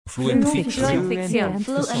Fluent Fiction.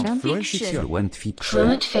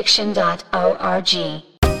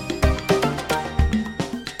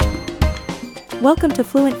 Fluentfiction.org. Welcome to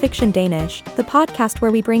Fluent Fiction Danish, the podcast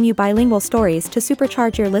where we bring you bilingual stories to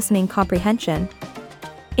supercharge your listening comprehension.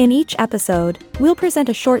 In each episode, we'll present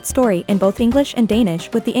a short story in both English and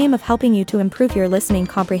Danish with the aim of helping you to improve your listening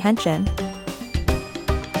comprehension.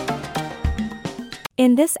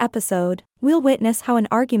 In this episode, we'll witness how an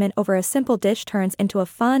argument over a simple dish turns into a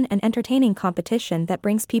fun and entertaining competition that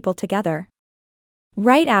brings people together.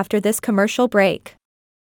 Right after this commercial break.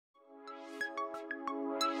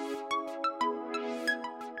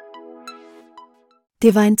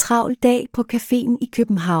 Det var en travl dag på caféen i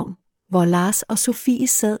København, hvor Lars og Sofie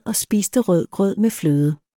sad og spiste rødgrød med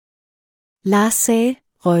fløde. Lars sagde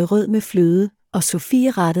røgrød med fløde, og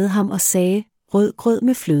Sofie rettede ham og sagde rødgrød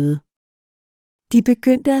med fløde. De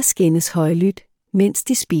begyndte at skændes højlydt, mens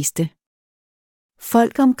de spiste.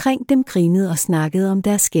 Folk omkring dem grinede og snakkede om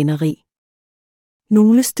deres skænderi.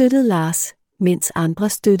 Nogle støttede Lars, mens andre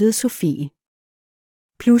støttede Sofie.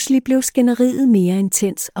 Pludselig blev skænderiet mere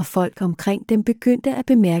intens, og folk omkring dem begyndte at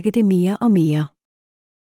bemærke det mere og mere.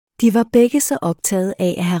 De var begge så optaget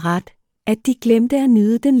af at have ret, at de glemte at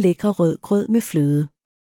nyde den lækre rødgrød med fløde.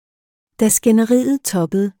 Da skænderiet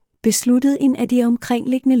toppede, besluttede en af de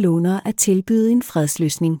omkringliggende lånere at tilbyde en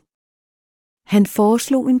fredsløsning. Han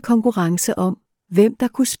foreslog en konkurrence om, hvem der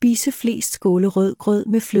kunne spise flest skåle rødgrød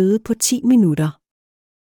med fløde på 10 minutter.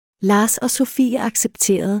 Lars og Sofie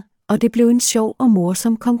accepterede, og det blev en sjov og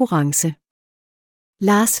morsom konkurrence.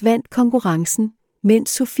 Lars vandt konkurrencen, mens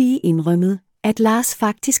Sofie indrømmede, at Lars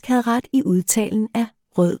faktisk havde ret i udtalen af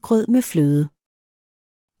rødgrød med fløde.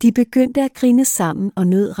 De begyndte at grine sammen og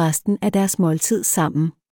nød resten af deres måltid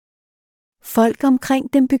sammen. Folk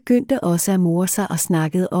omkring dem begyndte også at more sig og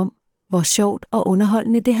snakkede om, hvor sjovt og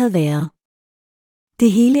underholdende det havde været.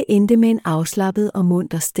 Det hele endte med en afslappet og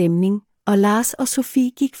munter stemning, og Lars og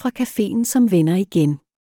Sofie gik fra caféen som venner igen.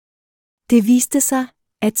 Det viste sig,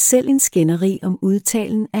 at selv en skænderi om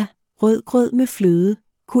udtalen af rødgrød med fløde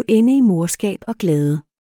kunne ende i morskab og glæde.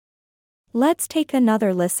 Let's take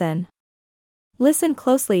another listen. Listen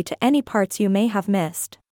closely to any parts you may have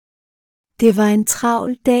missed. Det var en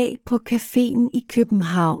travl dag på caféen i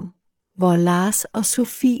København, hvor Lars og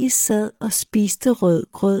Sofie sad og spiste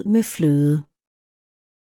rødgrød med fløde.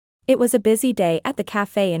 It was a busy day at the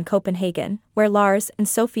cafe in Copenhagen, where Lars and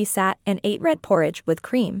Sophie sat and ate red porridge with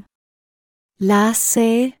cream. Lars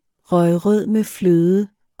sagde røgrød med fløde,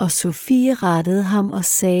 og Sofie rettede ham og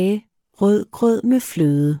sagde rødgrød med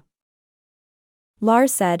fløde.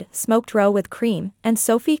 Lars said smoked roe with cream, and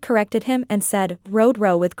Sophie corrected him and said road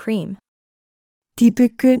roe with cream. De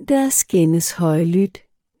begyndte at skændes højlydt,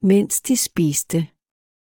 mens de spiste.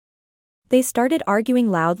 They started arguing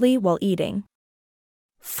loudly while eating.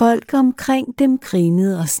 Folk omkring dem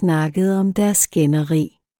grinede og snakkede om deres skænderi.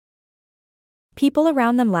 People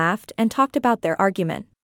around them laughed and talked about their argument.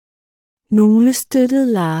 Nogle støttede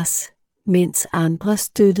Lars, mens andre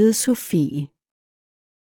støttede Sofie.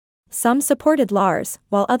 Some supported Lars,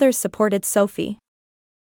 while others supported Sophie.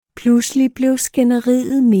 Pludselig blev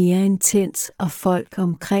skænderiet mere intens, og folk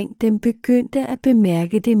omkring dem begyndte at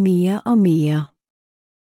bemærke det mere og mere.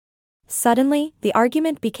 Suddenly, the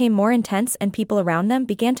argument became more intense and people around them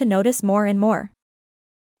began to notice more and more.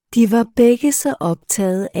 De var begge så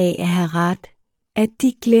optaget af at have ret, at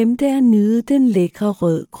de glemte at nyde den lækre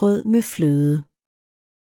rødgrød med fløde.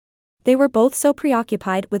 They were both so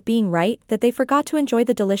preoccupied with being right that they forgot to enjoy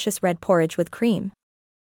the delicious red porridge with cream.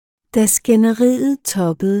 Da skænderiet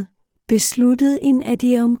toppede, besluttede en af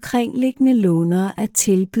de omkringliggende lånere at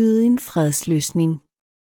tilbyde en fredsløsning.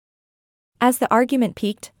 As the argument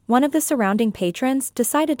peaked, one of the surrounding patrons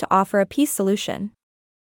decided to offer a peace solution.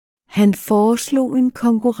 Han foreslog en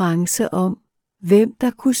konkurrence om, hvem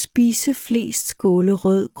der kunne spise flest skåle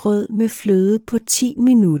rødgrød med fløde på 10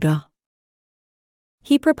 minutter.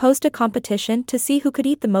 He proposed a competition to see who could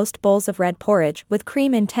eat the most bowls of red porridge with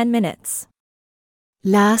cream in 10 minutes.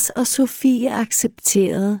 Lars og Sofie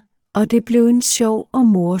accepterede, og det blev en sjov og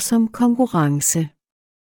morsom konkurrence.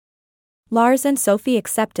 Lars and Sophie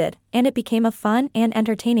accepted, and it became a fun and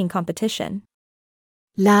entertaining competition.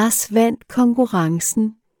 Lars vandt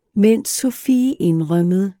konkurrencen, mens Sofie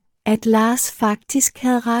indrømmede, at Lars faktisk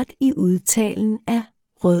havde ret i udtalen af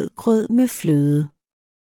rødgrød med fløde.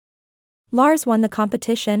 Lars won the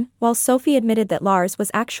competition, while Sophie admitted that Lars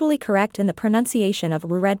was actually correct in the pronunciation of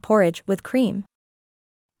red porridge with cream.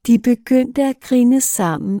 De begyndte at grine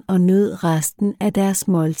sammen og nød resten af deres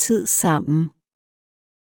måltid sammen.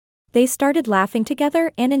 They started laughing together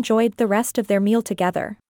and enjoyed the rest of their meal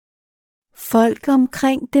together. Folk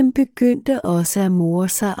omkring dem begyndte også at more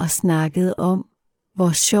sig og snakkede om,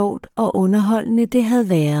 hvor sjovt og underholdende det havde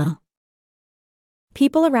været.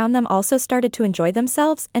 People around them also started to enjoy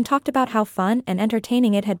themselves and talked about how fun and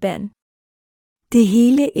entertaining it had been. Det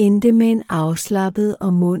hele endte med en afslappet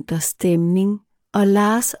og munter stemning, og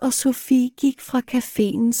Lars og Sofie gik fra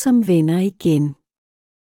caféen som venner igen.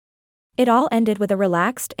 It all ended with a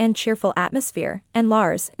relaxed and cheerful atmosphere, and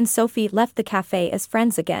Lars and Sophie left the cafe as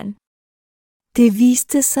friends again. Det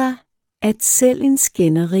viste sig, at selv en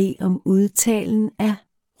skænderi om udtalen af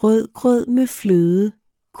rødgrød med fløde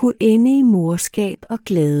kunne ende i morskab og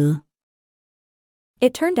glæde.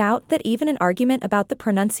 It turned out that even an argument about the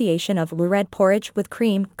pronunciation of red porridge with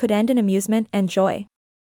cream could end in amusement and joy.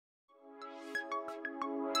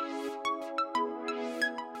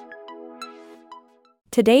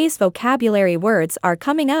 Today's vocabulary words are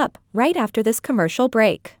coming up right after this commercial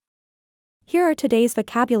break. Here are today's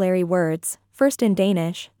vocabulary words, first in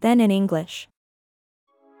Danish, then in English.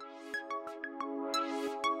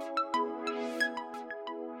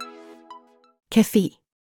 Café.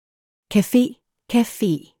 Café.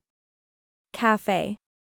 Café. Cafe.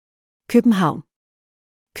 København.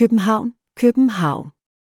 København. København.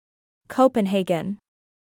 Copenhagen.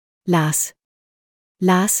 Lars.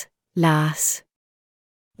 Lars. Lars.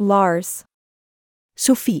 Lars.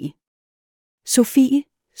 Sofie. Sofie.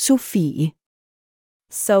 Sofie.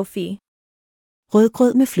 Sophie.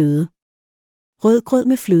 Rødgrød med fløde. Rødgrød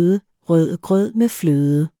med fløde. Rødgrød med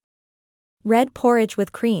fløde. Red porridge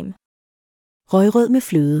with cream. Røgrød med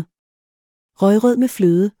fløde. Røgrød med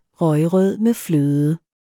fløde. Røgrød med fløde.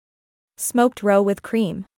 Smoked roe with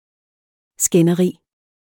cream. Skænderi.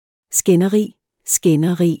 Skænderi.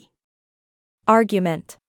 Skænderi. Argument.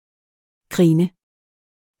 Grine.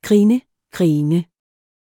 Grine. Grine.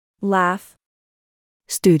 Laugh.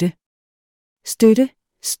 Støtte. Støtte.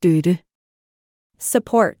 Støtte.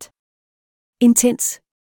 Support. Intens.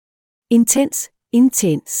 Intens.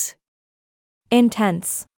 Intens.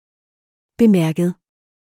 Intense. Bemærket.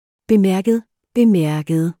 Bemærket.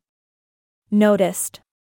 Bemærket. Noticed.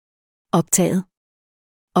 Optaget.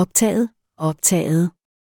 Optaget. Optaget.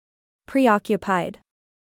 Preoccupied.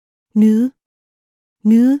 Nyde.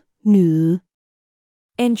 Nyde. Nyde.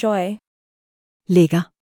 Enjoy. Lækker.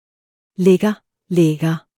 Lækker.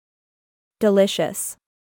 Lækker. Delicious.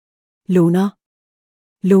 Låner.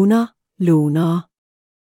 Låner. Låner.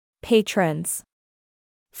 Patrons.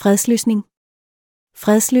 Fredsløsning.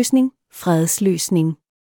 Fredsløsning. Fredsløsning.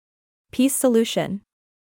 Peace solution.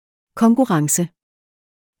 Konkurrence.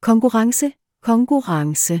 Konkurrence.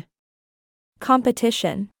 Konkurrence.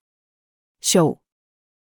 Competition. Sjov.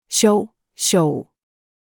 Sjov. Sjov.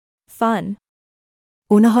 Fun.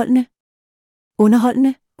 Underholdende.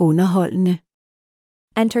 Underholdende. Underholdende.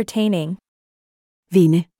 Entertaining.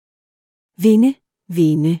 Vinde. Vinde.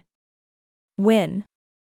 Vinde. Win.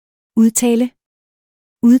 Udtale.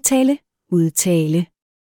 Udtale. Udtale.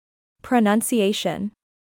 Pronunciation.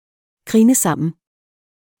 Grine sammen.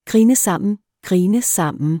 Grine sammen. Grine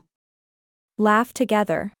sammen. Laugh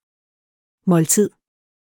together. Måltid.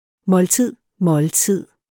 Måltid. Måltid.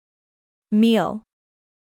 Meal.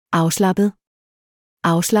 Afslappet.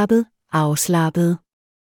 Afslappet. Afslappet.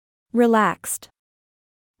 Relaxed.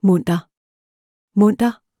 Munter.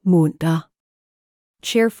 Munter. Munter.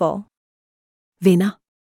 Cheerful. Venner.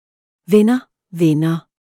 Venner. Venner.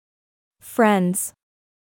 Friends.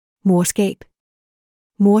 Morskab.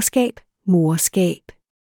 Morskab. Morskab.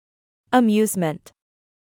 Amusement.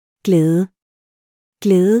 Glæde.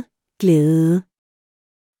 Glæde. Glæde.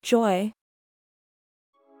 Joy.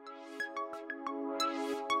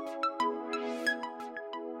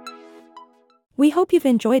 We hope you've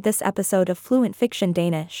enjoyed this episode of Fluent Fiction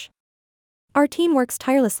Danish. Our team works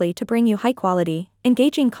tirelessly to bring you high-quality,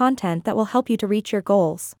 engaging content that will help you to reach your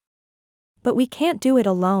goals. But we can't do it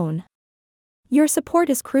alone. Your support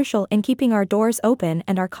is crucial in keeping our doors open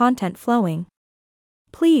and our content flowing.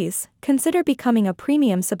 Please, consider becoming a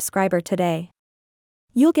premium subscriber today.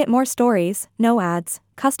 You'll get more stories, no ads,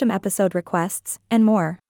 custom episode requests, and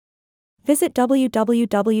more. Visit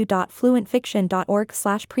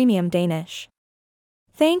www.fluentfiction.org/premiumdanish.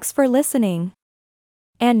 Thanks for listening.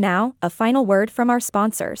 And now, a final word from our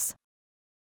sponsors.